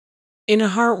In a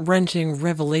heart-wrenching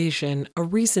revelation, a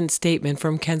recent statement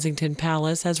from Kensington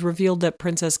Palace has revealed that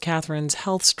Princess Catherine's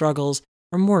health struggles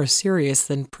are more serious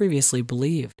than previously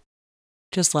believed.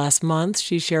 Just last month,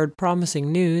 she shared promising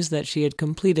news that she had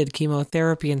completed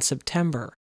chemotherapy in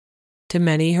September. To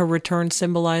many, her return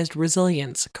symbolized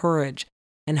resilience, courage,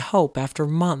 and hope after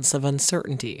months of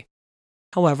uncertainty.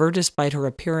 However, despite her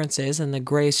appearances and the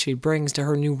grace she brings to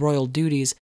her new royal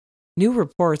duties, new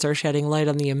reports are shedding light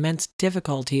on the immense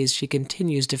difficulties she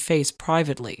continues to face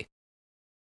privately.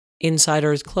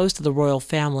 Insiders close to the royal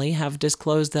family have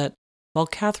disclosed that while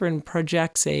Catherine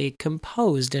projects a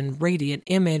composed and radiant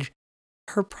image,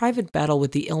 her private battle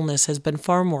with the illness has been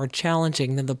far more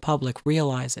challenging than the public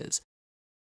realizes.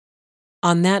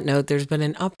 On that note, there's been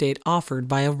an update offered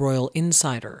by a royal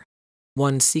insider,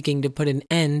 one seeking to put an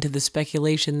end to the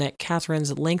speculation that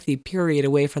Catherine's lengthy period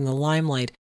away from the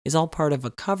limelight is all part of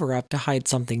a cover-up to hide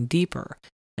something deeper,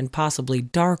 and possibly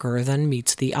darker than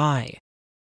meets the eye.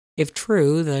 If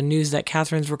true, the news that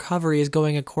Catherine's recovery is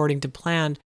going according to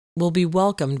plan will be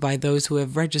welcomed by those who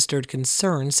have registered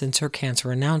concern since her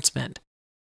cancer announcement.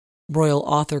 Royal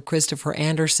author Christopher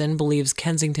Anderson believes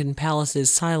Kensington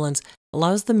Palace's silence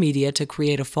allows the media to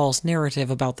create a false narrative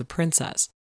about the princess.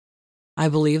 I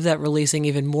believe that releasing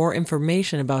even more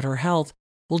information about her health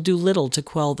will do little to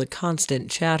quell the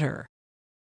constant chatter.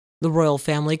 The royal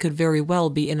family could very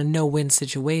well be in a no-win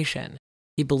situation.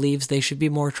 He believes they should be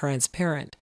more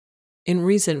transparent. In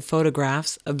recent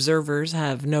photographs, observers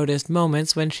have noticed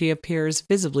moments when she appears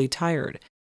visibly tired,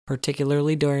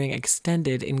 particularly during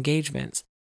extended engagements.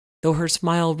 Though her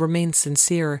smile remains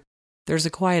sincere, there's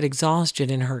a quiet exhaustion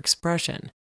in her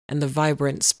expression, and the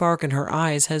vibrant spark in her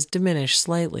eyes has diminished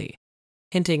slightly,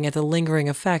 hinting at the lingering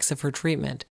effects of her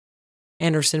treatment.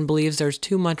 Anderson believes there's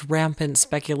too much rampant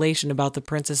speculation about the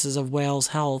Princesses of Wales'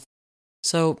 health,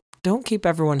 so don't keep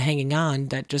everyone hanging on.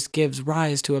 That just gives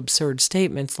rise to absurd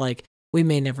statements like, "We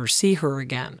may never see her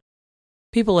again."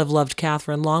 People have loved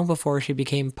Catherine long before she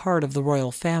became part of the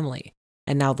royal family,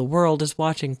 and now the world is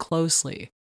watching closely.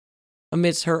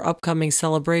 Amidst her upcoming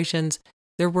celebrations,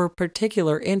 there were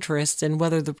particular interests in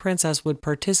whether the princess would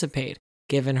participate,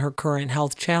 given her current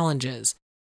health challenges.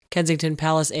 Kensington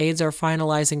Palace aides are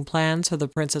finalizing plans for the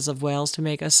Princess of Wales to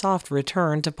make a soft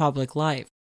return to public life,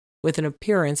 with an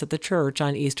appearance at the church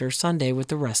on Easter Sunday with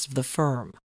the rest of the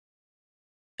firm.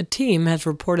 A team has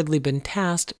reportedly been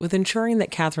tasked with ensuring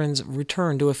that Catherine's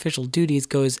return to official duties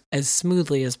goes as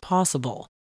smoothly as possible,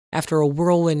 after a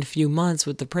whirlwind few months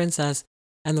with the princess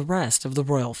and the rest of the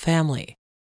royal family.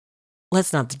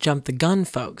 Let's not jump the gun,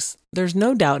 folks. There's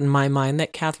no doubt in my mind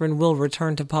that Catherine will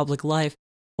return to public life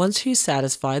once she's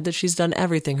satisfied that she's done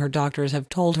everything her doctors have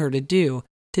told her to do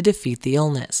to defeat the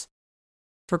illness.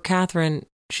 For Catherine,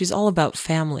 she's all about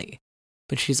family,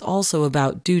 but she's also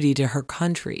about duty to her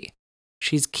country.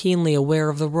 She's keenly aware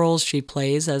of the roles she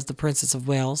plays as the Princess of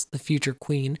Wales, the future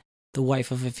queen, the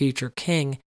wife of a future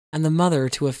king, and the mother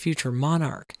to a future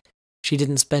monarch. She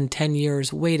didn't spend 10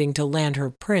 years waiting to land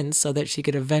her prince so that she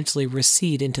could eventually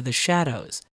recede into the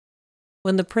shadows.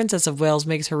 When the Princess of Wales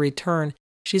makes her return,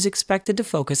 she's expected to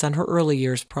focus on her early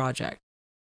years project,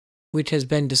 which has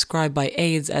been described by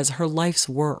aides as her life's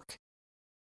work.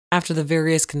 After the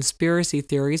various conspiracy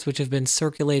theories which have been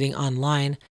circulating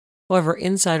online, however,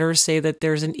 insiders say that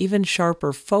there's an even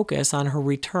sharper focus on her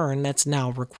return that's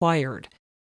now required.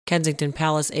 Kensington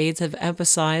Palace aides have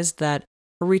emphasized that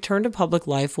her return to public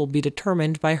life will be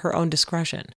determined by her own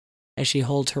discretion, as she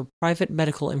holds her private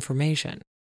medical information.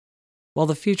 While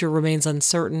the future remains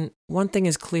uncertain, one thing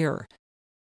is clear.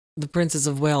 The Princess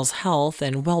of Wales' health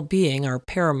and well-being are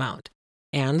paramount,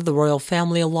 and the royal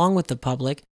family, along with the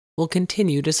public, will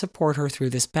continue to support her through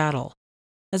this battle.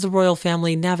 As the royal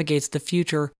family navigates the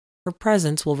future, her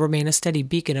presence will remain a steady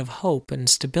beacon of hope and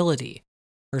stability.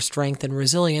 Her strength and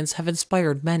resilience have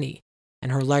inspired many,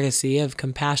 and her legacy of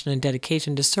compassion and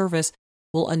dedication to service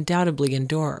will undoubtedly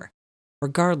endure,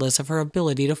 regardless of her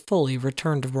ability to fully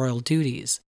return to royal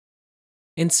duties.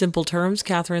 In simple terms,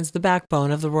 Catherine's the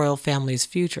backbone of the royal family's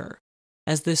future.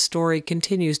 As this story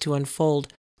continues to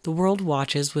unfold, the world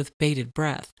watches with bated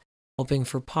breath, hoping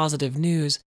for positive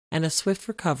news and a swift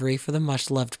recovery for the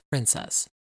much-loved princess.